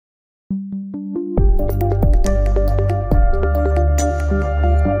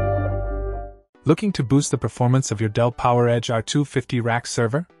Looking to boost the performance of your Dell PowerEdge R250 rack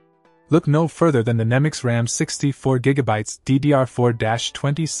server? Look no further than the NEMIX RAM 64GB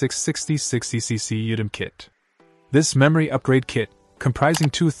DDR4-2666 ECC UDIMM kit. This memory upgrade kit, comprising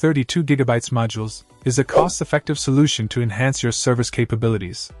two 32GB modules, is a cost-effective solution to enhance your server's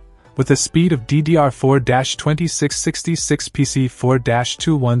capabilities. With a speed of DDR4-2666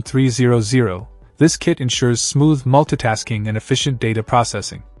 PC4-21300, this kit ensures smooth multitasking and efficient data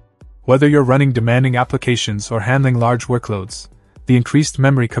processing. Whether you're running demanding applications or handling large workloads, the increased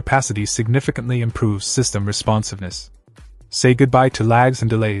memory capacity significantly improves system responsiveness. Say goodbye to lags and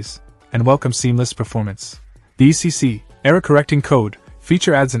delays, and welcome seamless performance. The ECC error-correcting code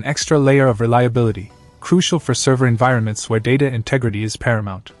feature adds an extra layer of reliability, crucial for server environments where data integrity is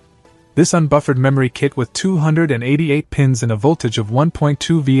paramount. This unbuffered memory kit with 288 pins and a voltage of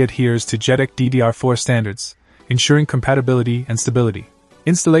 1.2 V adheres to JEDEC DDR4 standards, ensuring compatibility and stability.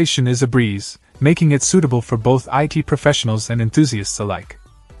 Installation is a breeze, making it suitable for both IT professionals and enthusiasts alike.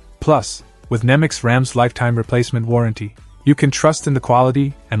 Plus, with NEMIX RAM's lifetime replacement warranty, you can trust in the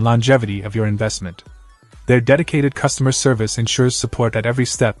quality and longevity of your investment. Their dedicated customer service ensures support at every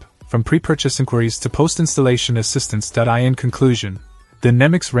step, from pre-purchase inquiries to post-installation assistance. In conclusion, the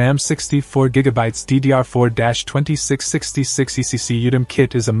NEMIX RAM 64GB DDR4-2666 ECC UDIMM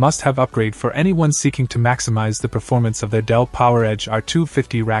kit is a must-have upgrade for anyone seeking to maximize the performance of their Dell PowerEdge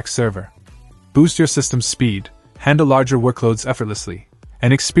R250 rack server. Boost your system's speed, handle larger workloads effortlessly,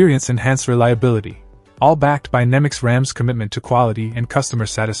 and experience enhanced reliability, all backed by NEMIX RAM's commitment to quality and customer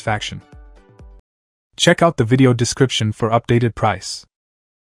satisfaction. Check out the video description for updated price.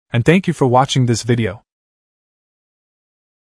 And thank you for watching this video.